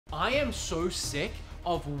I am so sick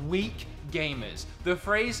of weak gamers. The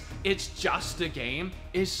phrase, "it's just a game,"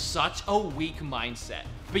 is such a weak mindset.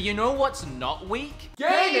 But you know what's not weak?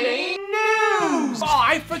 Gaming news! Oh,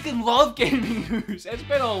 I freaking love gaming news. It's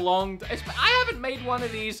been a long time. I haven't made one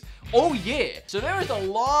of these all year. So there is a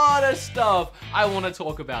lot of stuff I want to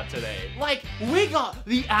talk about today. Like, we got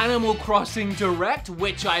the Animal Crossing Direct,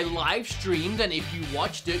 which I live streamed, and if you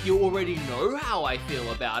watched it, you already know how I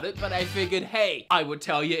feel about it, but I figured, hey, I would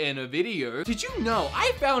tell you in a video. Did you know,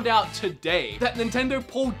 I found out today that Nintendo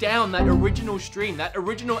pulled down that original stream, that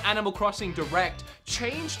original Animal Crossing Direct,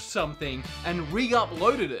 changed something, and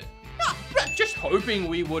re-uploaded it. Just hoping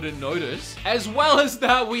we wouldn't notice. As well as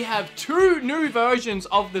that, we have 2 new versions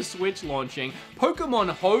of the Switch launching. Pokemon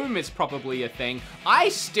Home is probably a thing. I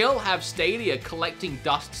still have Stadia collecting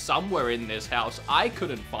dust somewhere in this house. I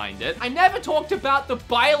couldn't find it. I never talked about the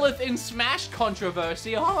Byleth in Smash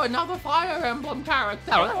controversy. Oh, another Fire Emblem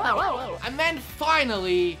character. And then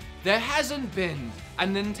finally, there hasn't been a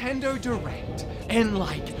Nintendo Direct in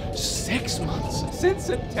like 6 months, since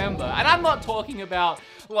September. And I'm not talking about,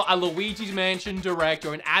 well, a Luigi's Mansion Direct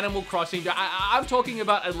or an Animal Crossing Direct. I'm talking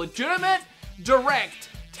about a legitimate Direct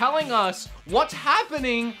telling us what's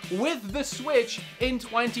happening with the Switch in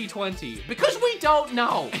 2020. Because we don't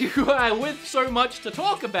know. With so much to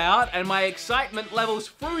talk about and my excitement levels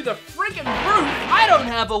through the freaking roof, I don't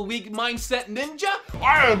have a weak mindset, ninja.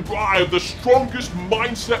 I am the strongest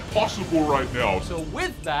mindset possible right now. So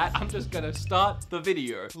with that, I'm just gonna start the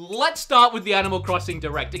video. Let's start with the Animal Crossing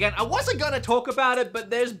Direct. Again, I wasn't gonna talk about it, but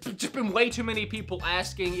there's just been way too many people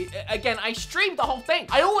asking. Again, I streamed the whole thing.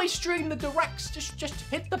 I always stream the Directs. Just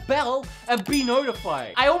hit the bell and be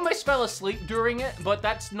notified. I almost fell asleep during it, but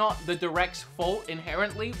that's not the Direct's fault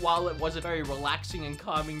inherently. While it was a very relaxing and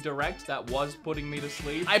calming Direct that was putting me to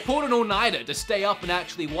sleep, I pulled an all-nighter to stay up and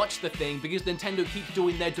actually watch the thing because Nintendo keeps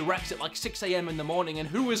doing their Directs at like 6 AM in the morning, and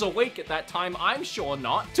who is awake at that time? I'm sure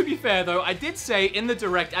not. To be fair though, I did say in the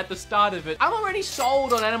Direct at the start of it, I'm already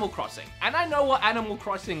sold on Animal Crossing, and I know what Animal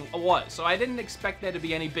Crossing was, so I didn't expect there to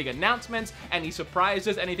be any big announcements, any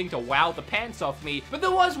surprises, anything to wow the pants off me. But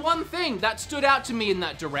there was one thing that stood out to me in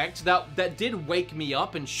that Direct that did wake me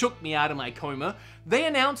up and shook me out of my coma. They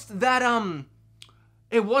announced that,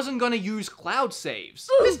 it wasn't gonna use cloud saves.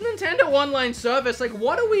 This Nintendo Online service, like,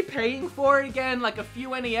 what are we paying for it again? Like a few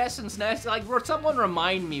NES and SNES? Like, someone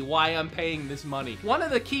remind me why I'm paying this money. One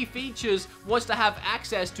of the key features was to have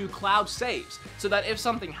access to cloud saves, so that if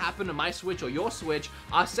something happened to my Switch or your Switch,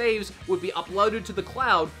 our saves would be uploaded to the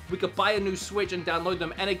cloud, we could buy a new Switch and download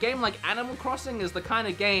them. And a game like Animal Crossing is the kind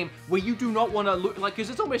of game where you do not want to look, like, cause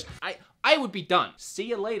it's almost, I would be done. See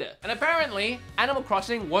you later. And apparently, Animal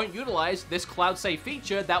Crossing won't utilize this cloud save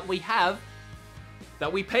feature that we have,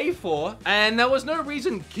 that we pay for, and there was no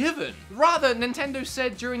reason given. Rather, Nintendo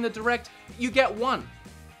said during the Direct, you get one.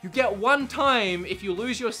 You get one time if you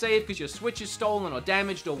lose your save because your Switch is stolen or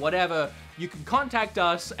damaged or whatever, you can contact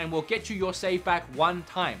us and we'll get you your save back one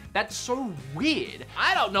time. That's so weird.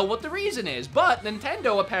 I don't know what the reason is, but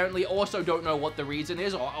Nintendo apparently also don't know what the reason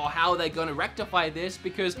is or how they're gonna rectify this,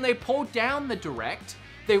 because when they pulled down the Direct,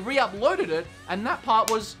 they re-uploaded it and that part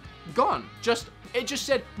was gone. It just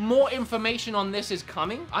said more information on this is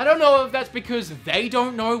coming. I don't know if that's because they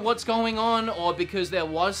don't know what's going on or because there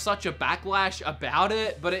was such a backlash about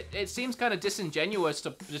it, but it seems kind of disingenuous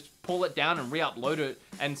to just pull it down and re-upload it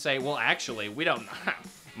and say, well, actually, we don't know.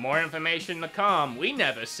 More information to come. We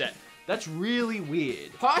never said. That's really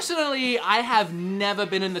weird. Personally, I have never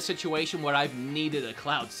been in the situation where I've needed a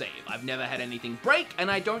cloud save. I've never had anything break, and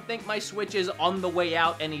I don't think my Switch is on the way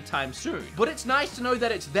out anytime soon. But it's nice to know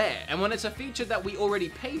that it's there, and when it's a feature that we already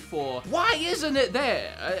pay for, why isn't it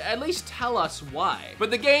there? At least tell us why. But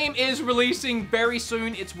the game is releasing very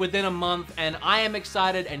soon. It's within a month, and I am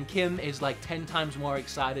excited, and Kim is like 10 times more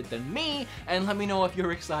excited than me, and let me know if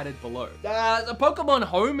you're excited below. The Pokemon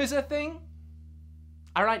Home is a thing.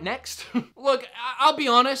 All right, next. Look, I'll be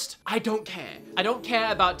honest, I don't care. I don't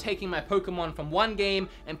care about taking my Pokemon from one game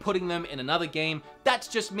and putting them in another game. That's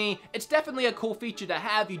just me. It's definitely a cool feature to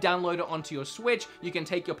have. You download it onto your Switch. You can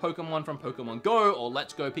take your Pokemon from Pokemon Go or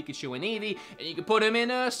Let's Go Pikachu and Eevee, and you can put them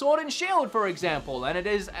in a Sword and Shield, for example. And it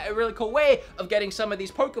is a really cool way of getting some of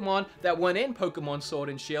these Pokemon that weren't in Pokemon Sword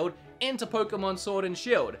and Shield into Pokemon Sword and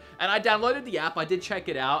Shield. And I downloaded the app, I did check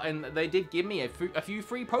it out, and they did give me a few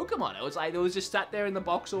free Pokemon. It was like, it was just sat there in the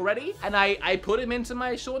box already, and I put him into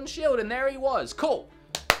my Sword and Shield, and there he was. Cool.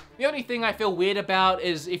 The only thing I feel weird about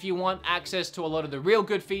is if you want access to a lot of the real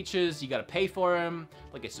good features, you gotta pay for them,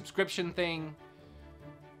 like a subscription thing.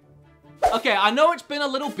 Okay, I know it's been a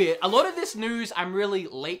little bit. A lot of this news I'm really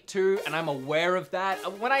late to, and I'm aware of that.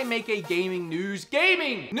 When I make a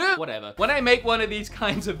whatever. When I make one of these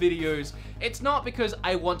kinds of videos, it's not because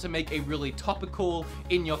I want to make a really topical,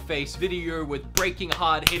 in-your-face video with breaking,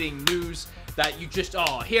 hard-hitting news that you just,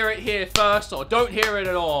 hear it here first or don't hear it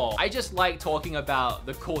at all. I just like talking about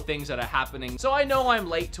the cool things that are happening. So I know I'm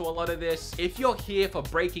late to a lot of this. If you're here for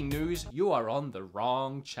breaking news, you are on the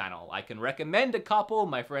wrong channel. I can recommend a couple.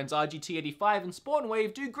 My friends RGT85 and Spawn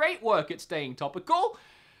Wave do great work at staying topical.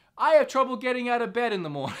 I have trouble getting out of bed in the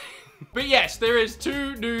morning. But yes, there is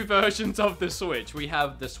 2 new versions of the Switch. We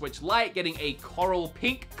have the Switch Lite getting a coral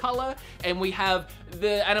pink color, and we have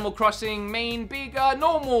the Animal Crossing main big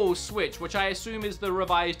normal Switch, which I assume is the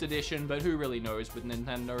revised edition, but who really knows with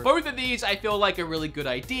Nintendo. Both of these I feel like are really good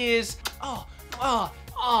ideas.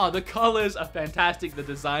 The colors are fantastic. The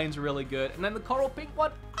design's really good. And then the coral pink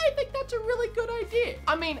one, I think that's a really good idea.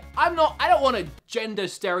 I mean, I don't want to gender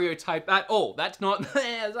stereotype at all. That's not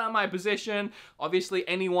my position. Obviously,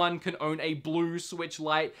 anyone can own a blue Switch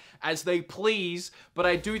Lite as they please, but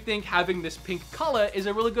I do think having this pink color is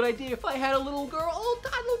a really good idea. If I had a little girl,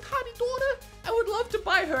 little tiny daughter, I would love to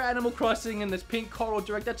buy her Animal Crossing and this pink coral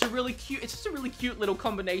direct. That's a really cute, it's just a really cute little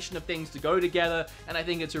combination of things to go together, and I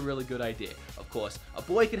think it's a really good idea. Of course, a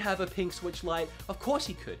boy could have a pink Switch Lite. Of course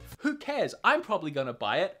he could. Who cares? I'm probably gonna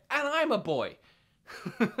buy it, and I'm a boy.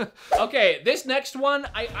 Okay, this next one,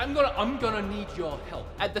 I'm gonna need your help.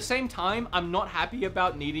 At the same time, I'm not happy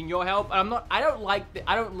about needing your help. I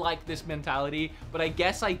don't like this mentality, but I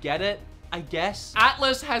guess I get it.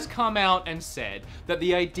 Atlas has come out and said that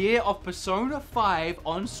the idea of Persona 5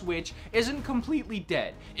 on Switch isn't completely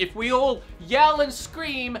dead. If we all yell and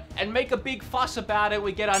scream and make a big fuss about it,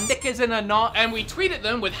 we get our knickers in a knot, and we tweet at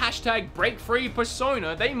them with hashtag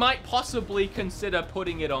 #BreakFreePersona, they might possibly consider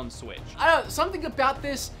putting it on Switch. Something about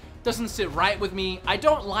this doesn't sit right with me. I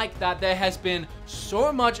don't like that there has been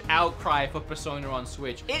so much outcry for Persona on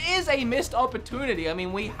Switch. It is a missed opportunity. I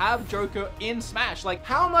mean, we have Joker in Smash. Like,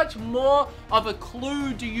 how much more of a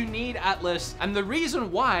clue do you need, Atlas? And the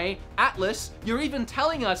reason why, Atlas, you're even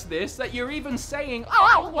telling us this, that you're even saying,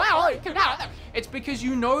 it's because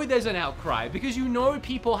you know there's an outcry, because you know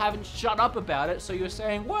people haven't shut up about it, so you're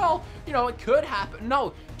saying, well, you know, it could happen.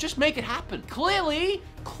 No, just make it happen. Clearly,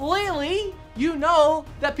 you know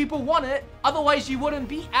that people want it, otherwise you wouldn't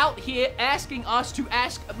be out here asking us to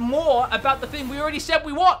ask more about the thing we already said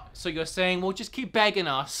we want. So you're saying, well, just keep begging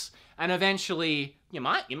us, and eventually you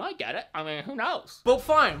might get it. I mean, who knows? But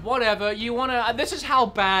fine, whatever. You wanna, this is how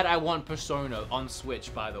bad I want Persona on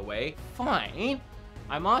Switch, by the way. Fine.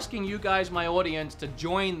 I'm asking you guys, my audience, to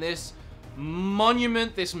join this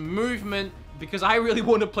monument, this movement, because I really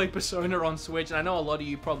want to play Persona on Switch, and I know a lot of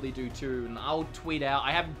you probably do too, and I'll tweet out,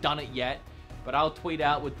 I haven't done it yet, but I'll tweet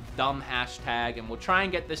out with the dumb hashtag, and we'll try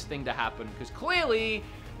and get this thing to happen, because clearly,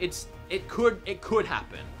 it could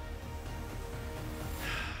happen.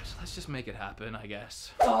 So let's just make it happen, I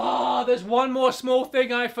guess. Oh, there's one more small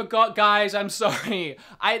thing I forgot, guys, I'm sorry.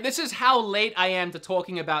 This is how late I am to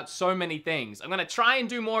talking about so many things. I'm gonna try and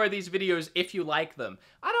do more of these videos if you like them.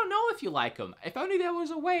 I don't know if you like them. If only there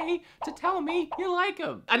was a way to tell me you like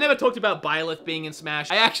them. I never talked about Byleth being in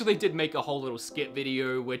Smash. I actually did make a whole little skit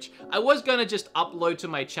video, which I was gonna just upload to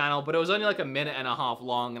my channel, but it was only like 1.5 minutes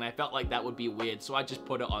long, and I felt like that would be weird, so I just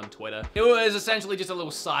put it on Twitter. It was essentially just a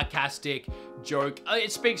little sarcastic joke.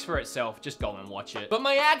 It speaks for itself. Just go and watch it. But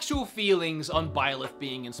my actual feelings on Byleth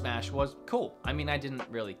being in Smash was cool. I mean, I didn't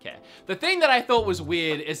really care. The thing that I thought was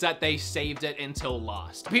weird is that they saved it until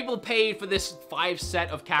last. People paid for this 5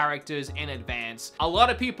 set of characters in advance. A lot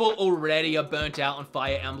of people already are burnt out on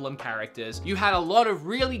Fire Emblem characters. You had a lot of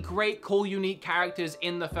really great, cool, unique characters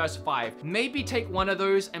in the first 5. Maybe take one of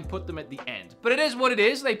those and put them at the end. But it is what it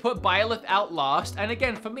is. They put Byleth out last. And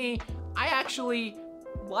again, for me, I actually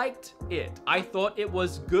liked it. I thought it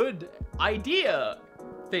was good idea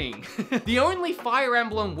thing. The only Fire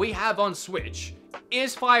Emblem we have on Switch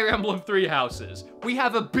is Fire Emblem Three Houses. We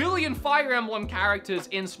have 1 billion Fire Emblem characters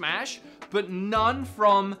in Smash, but none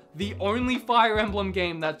from the only Fire Emblem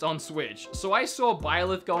game that's on Switch. So I saw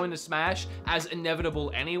Byleth go into Smash as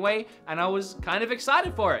inevitable anyway, and I was kind of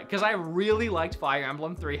excited for it, because I really liked Fire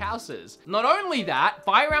Emblem Three Houses. Not only that,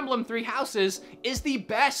 Fire Emblem Three Houses is the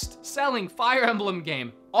best-selling Fire Emblem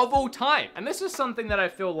game of all time. And this is something that I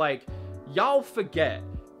feel like y'all forget.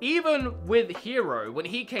 Even with Hero, when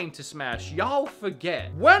he came to Smash, y'all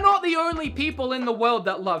forget. We're not the only people in the world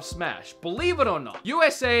that love Smash, believe it or not.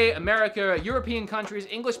 USA, America, European countries,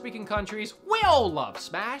 English-speaking countries, we all love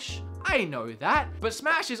Smash. I know that. But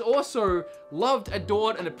Smash is also loved,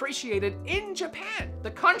 adored, and appreciated in Japan,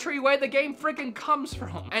 the country where the game freaking comes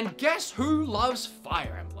from. And guess who loves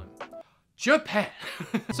Fire Emblem? Japan.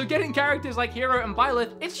 So getting characters like Hero and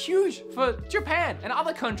Byleth, it's huge for Japan and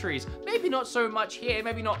other countries. Maybe not so much here,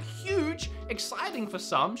 maybe not huge, exciting for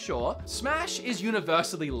some, sure. Smash is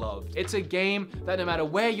universally loved. It's a game that no matter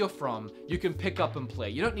where you're from, you can pick up and play.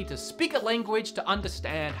 You don't need to speak a language to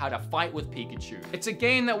understand how to fight with Pikachu. It's a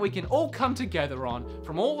game that we can all come together on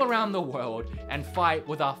from all around the world and fight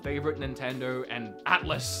with our favorite Nintendo and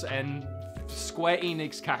Atlas and Square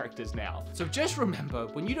Enix characters now. So just remember,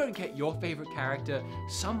 when you don't get your favorite character,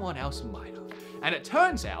 someone else might have. And it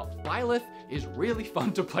turns out, Byleth is really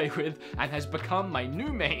fun to play with and has become my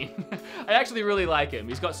new main. I actually really like him.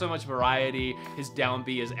 He's got so much variety, his down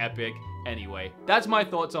B is epic. Anyway, that's my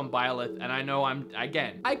thoughts on Byleth, and I know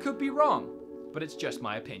I could be wrong, but it's just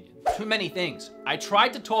my opinion. Too many things. I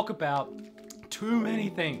tried to talk about too many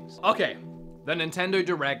things. Okay. The Nintendo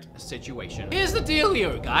Direct situation. Here's the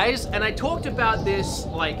dealio, guys, and I talked about this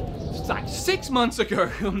like 6 months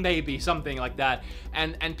ago, maybe, something like that,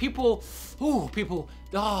 and people, people.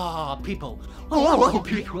 I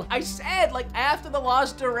said, like, after the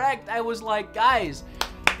last Direct, I was like, guys,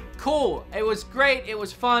 cool, it was great, it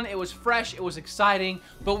was fun, it was fresh, it was exciting,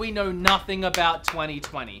 but we know nothing about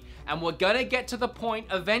 2020, and we're gonna get to the point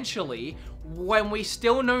eventually when we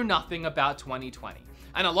still know nothing about 2020.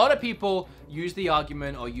 And a lot of people use the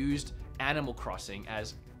argument or used Animal Crossing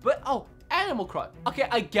as, Animal Crossing. Okay,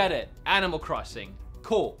 I get it. Animal Crossing.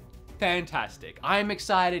 Cool. Fantastic. I'm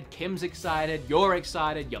excited. Kim's excited. You're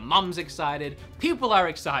excited. Your mom's excited. People are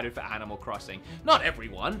excited for Animal Crossing. Not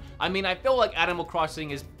everyone. I mean, I feel like Animal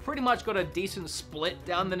Crossing is pretty much got a decent split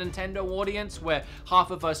down the Nintendo audience where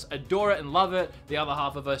half of us adore it and love it. The other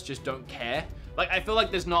half of us just don't care. Like, I feel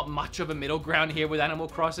like there's not much of a middle ground here with Animal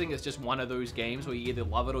Crossing. It's just one of those games where you either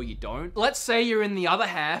love it or you don't. Let's say you're in the other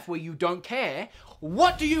half where you don't care.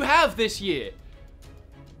 What do you have this year?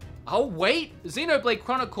 Oh, wait, Xenoblade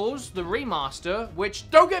Chronicles, the remaster, which,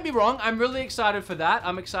 don't get me wrong, I'm really excited for that.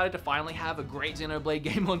 I'm excited to finally have a great Xenoblade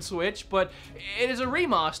game on Switch, but it is a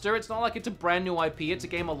remaster. It's not like it's a brand new IP. It's a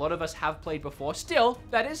game a lot of us have played before. Still,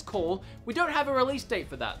 that is cool. We don't have a release date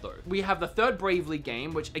for that, though. We have the third Bravely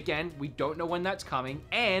game, which, again, we don't know when that's coming,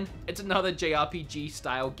 and it's another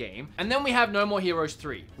JRPG-style game. And then we have No More Heroes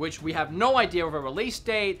 3, which we have no idea of a release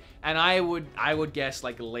date, and I would guess,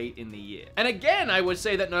 like, late in the year. And again, I would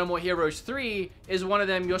say that No More Heroes 3 is one of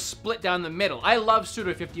them you're split down the middle. I love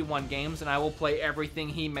Suda51 games and I will play everything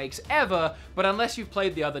he makes ever, but unless you've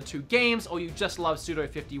played the other 2 games or you just love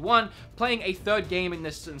Suda51, playing a third game in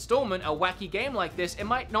this installment, a wacky game like this, it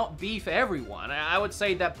might not be for everyone. I would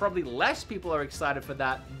say that probably less people are excited for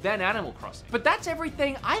that than Animal Crossing. But that's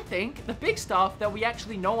everything, I think, the big stuff that we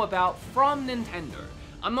actually know about from Nintendo.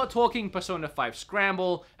 I'm not talking Persona 5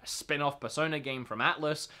 Scramble, a spin-off Persona game from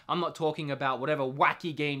Atlas. I'm not talking about whatever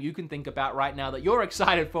wacky game you can think about right now that you're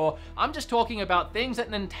excited for. I'm just talking about things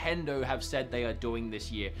that Nintendo have said they are doing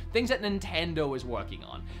this year. Things that Nintendo is working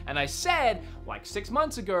on. And I said, like 6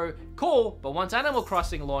 months ago, cool, but once Animal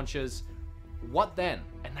Crossing launches, what then?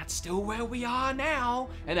 And that's still where we are now.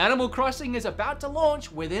 And Animal Crossing is about to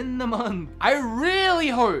launch within the month. I really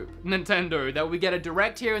hope, Nintendo, that we get a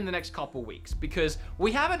Direct here in the next couple weeks, because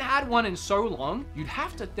we haven't had one in so long. You'd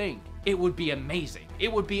have to think it would be amazing.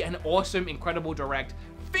 It would be an awesome, incredible Direct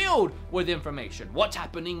filled with information. What's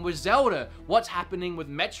happening with Zelda? What's happening with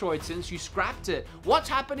Metroid since you scrapped it? What's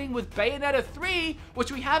happening with Bayonetta 3,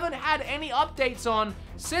 which we haven't had any updates on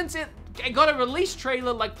since it got a release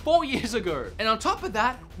trailer like 4 years ago. And on top of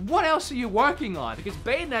that, what else are you working on? Because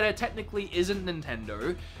Bayonetta technically isn't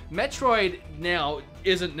Nintendo. Metroid now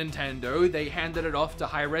isn't Nintendo. They handed it off to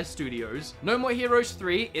Hi-Res Studios. No More Heroes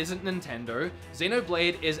 3 isn't Nintendo.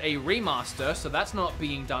 Xenoblade is a remaster, so that's not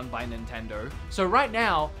being done by Nintendo. So right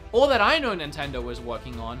now, all that I know Nintendo is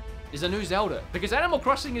working on is a new Zelda. Because Animal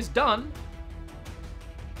Crossing is done,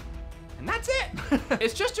 and that's it.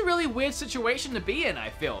 It's just a really weird situation to be in,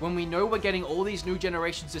 I feel, when we know we're getting all these new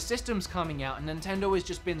generations of systems coming out and Nintendo has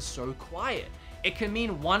just been so quiet. It can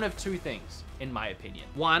mean one of 2 things, in my opinion.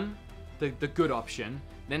 One, the good option.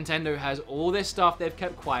 Nintendo has all this stuff they've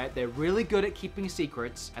kept quiet. They're really good at keeping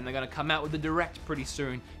secrets, and they're gonna come out with a Direct pretty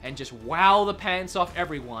soon and just wow the pants off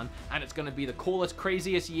everyone, and it's gonna be the coolest,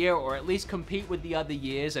 craziest year, or at least compete with the other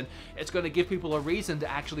years, and it's gonna give people a reason to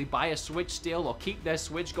actually buy a Switch still or keep their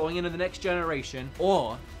Switch going into the next generation,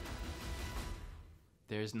 or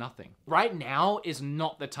there's nothing. Right now is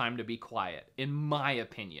not the time to be quiet, in my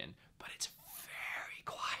opinion, but it's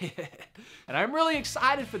quiet. And I'm really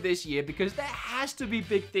excited for this year because there has to be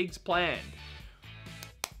big things planned.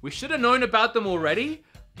 We should have known about them already,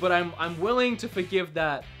 but I'm willing to forgive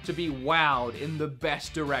that to be wowed in the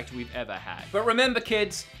best direct we've ever had. But remember,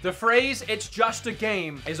 kids, the phrase, "it's just a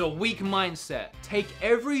game," is a weak mindset. Take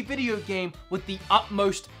every video game with the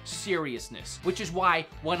utmost seriousness, which is why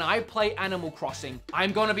when I play Animal Crossing,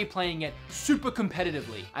 I'm gonna be playing it super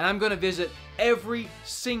competitively, and I'm gonna visit every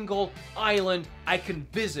single island I can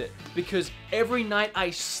visit, because every night I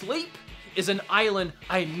sleep is an island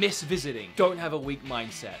I miss visiting. Don't have a weak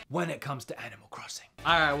mindset when it comes to Animal Crossing.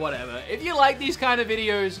 All right, whatever. If you like these kind of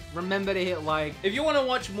videos, remember to hit like. If you want to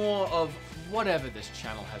watch more of whatever this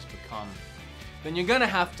channel has become, then you're gonna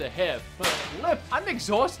have to hit flip. I'm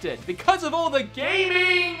exhausted because of all the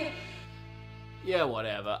gaming. Yeah,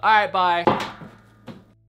 whatever. All right, bye.